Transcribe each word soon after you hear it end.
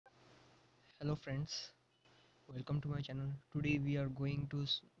Hello friends, welcome to my channel. Today we are going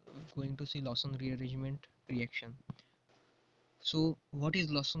to see Lawson rearrangement reaction. So what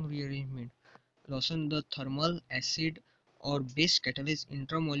is Lawson rearrangement? Lawson the thermal acid or base catalyst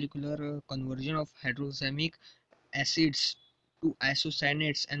intramolecular conversion of hydrozamic acids to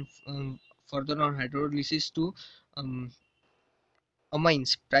isocyanates and further on hydrolysis to um,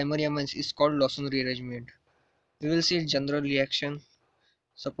 amines, primary amines is called Lawson rearrangement. We will see general reaction.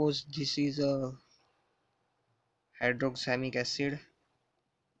 Suppose this is a hydroxamic acid.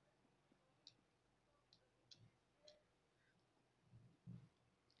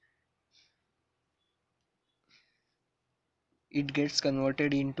 It gets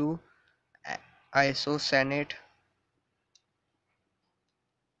converted into isocyanate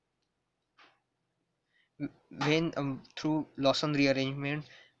when through Lawson rearrangement,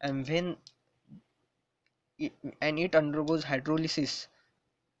 and when it undergoes hydrolysis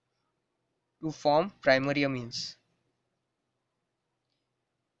to form primary amines.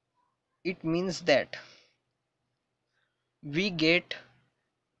 It means that we get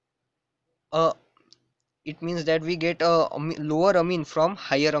a lower amine from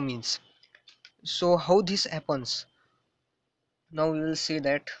higher amines. So how this happens? Now we will see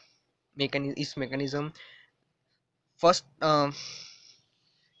that mechanism. First,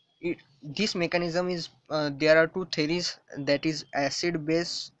 this mechanism is there are two theories, that is acid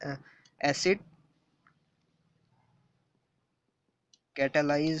base acid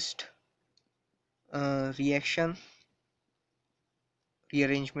catalyzed reaction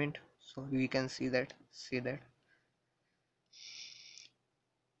rearrangement. So we can see that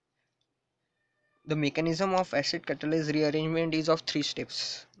the mechanism of acid catalyzed rearrangement is of three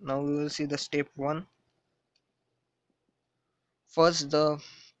steps. Now we will see the step one. First the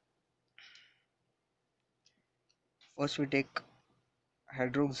first we take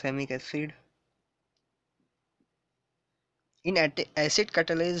hydroxamic acid. In acid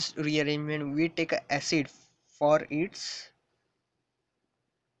catalyzed rearrangement we take a acid for its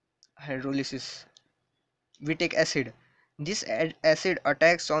hydrolysis. We take acid. This acid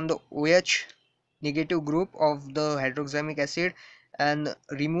attacks on the OH negative group of the hydroxamic acid and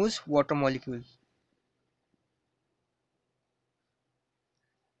removes water molecule.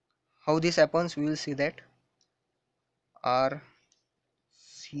 How this happens, we will see that RCO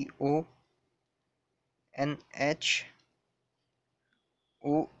NH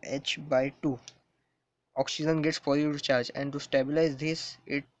OH by 2. Oxygen gets positive charge, and to stabilize this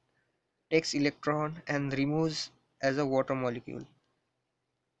it takes electron and removes as a water molecule.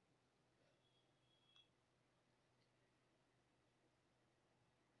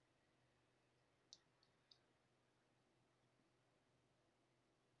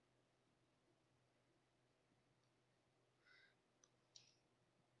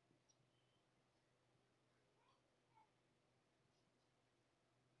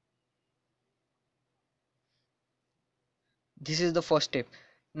 This is the first step.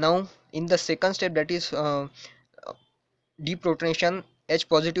 Now in the second step, that is deprotonation, H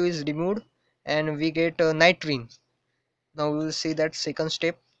positive is removed and we get nitrine. Now we will see that second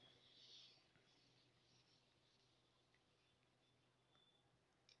step.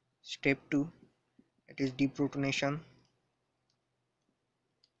 Step 2, that is deprotonation.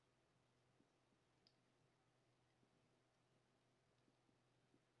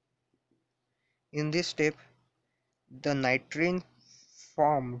 In this step the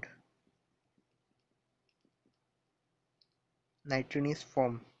formed nitrine is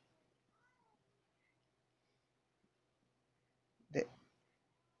formed. The,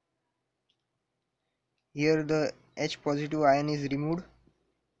 Here the H positive ion is removed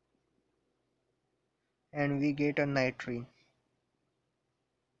and we get a nitrine.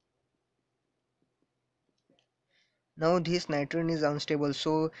 Now this nitrine is unstable,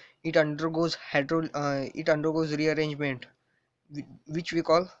 so it undergoes rearrangement, which we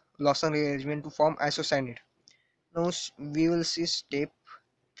call Lawson rearrangement, to form isocyanate. Now we will see step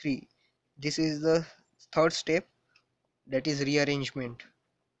 3. This is the third step, that is rearrangement.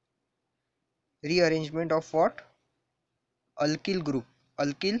 Rearrangement of what? Alkyl group,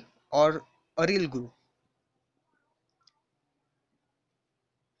 alkyl or aryl group.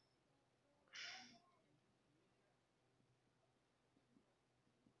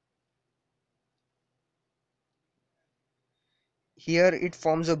 Here it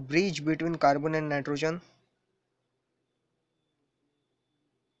forms a bridge between carbon and nitrogen.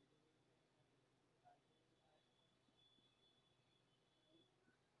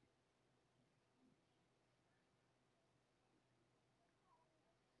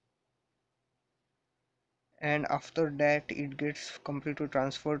 And after that it gets completely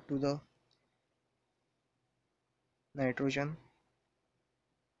transferred to the nitrogen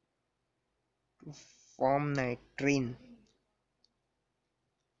to form nitrene.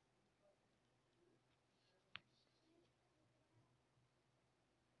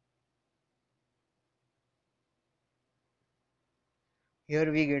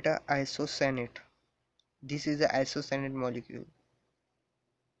 Here we get a isocyanate. This is the isocyanate molecule.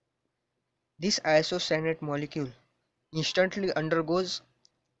 This isocyanate molecule instantly undergoes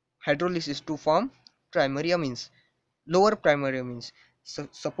hydrolysis to form primary amines, lower primary amines. So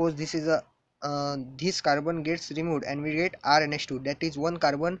suppose this is a this carbon gets removed and we get RNH2, that is one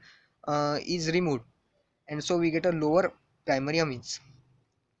carbon is removed, and so we get a lower primary amines.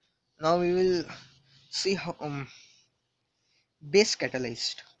 Now we will see how base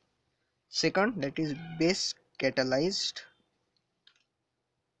catalyzed. Second, that is base catalyzed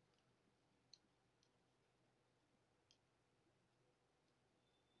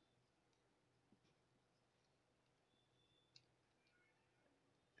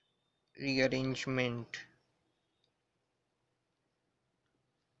rearrangement.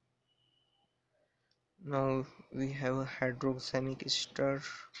 Now we have a hydroxamic ester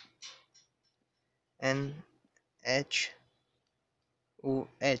NHOH.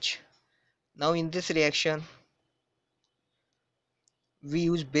 Now in this reaction we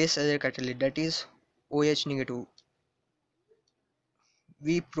use base as a catalyst, that is OH negative.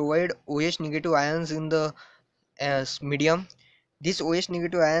 We provide OH negative ions in the medium. These OH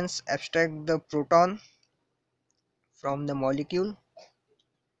negative ions abstract the proton from the molecule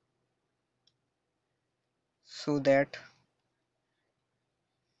so that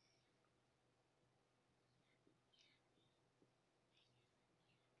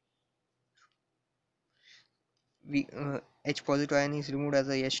we H positive ion is removed as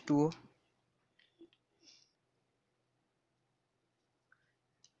a H2O,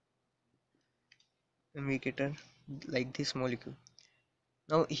 and we get a like this molecule.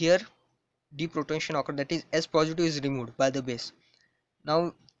 Now here deprotonation occurs, that is S positive is removed by the base.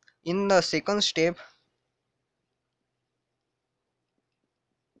 Now in the second step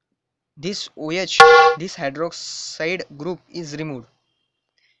this OH, this hydroxide group is removed.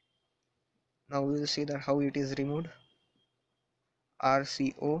 Now we will see that how it is removed.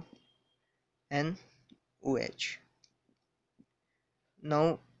 RCO and OH.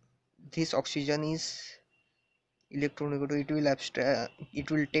 Now this oxygen is electronegative.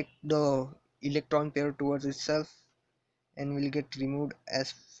 It will take the electron pair towards itself and will get removed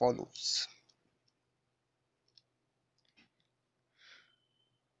as follows.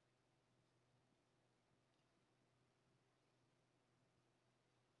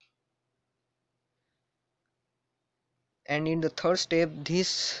 And in the third step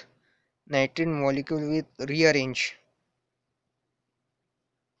this nitrogen molecule will rearrange.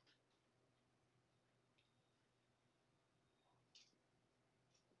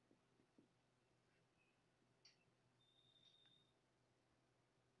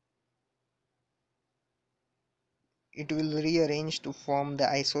 It will rearrange to form the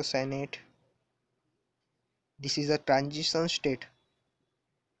isocyanate. This is a transition state,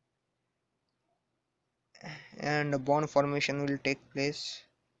 and a bond formation will take place.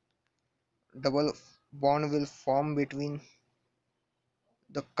 Double bond will form between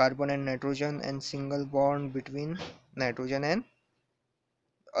the carbon and nitrogen, and single bond between nitrogen and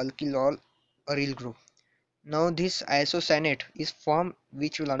alkyl or aryl group. Now this isocyanate is formed,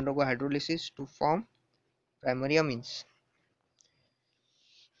 which will undergo hydrolysis to form primary amines.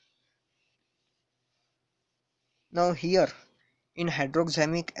 Now here in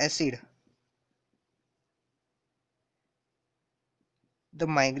hydroxamic acid, the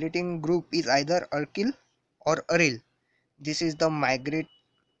migrating group is either alkyl or aryl. This is the migrating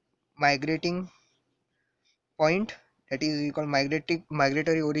point, that is we call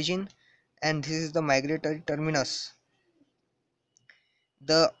migratory origin, and this is the migratory terminus.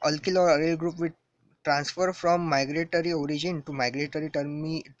 The alkyl or aryl group will transfer from migratory origin to migratory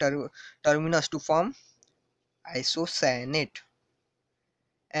terminus to form isocyanate,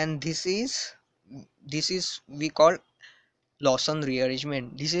 and this is we call Lossen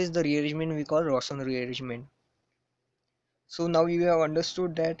rearrangement. This is the rearrangement we call Lossen rearrangement. So now you have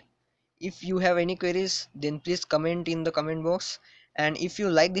understood that. If you have any queries, then please comment in the comment box, and if you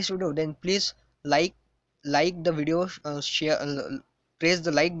like this video, then please like the video, share, press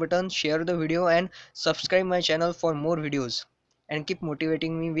the like button, share the video, and subscribe my channel for more videos, and keep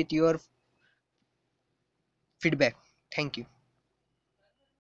motivating me with your feedback. Thank you.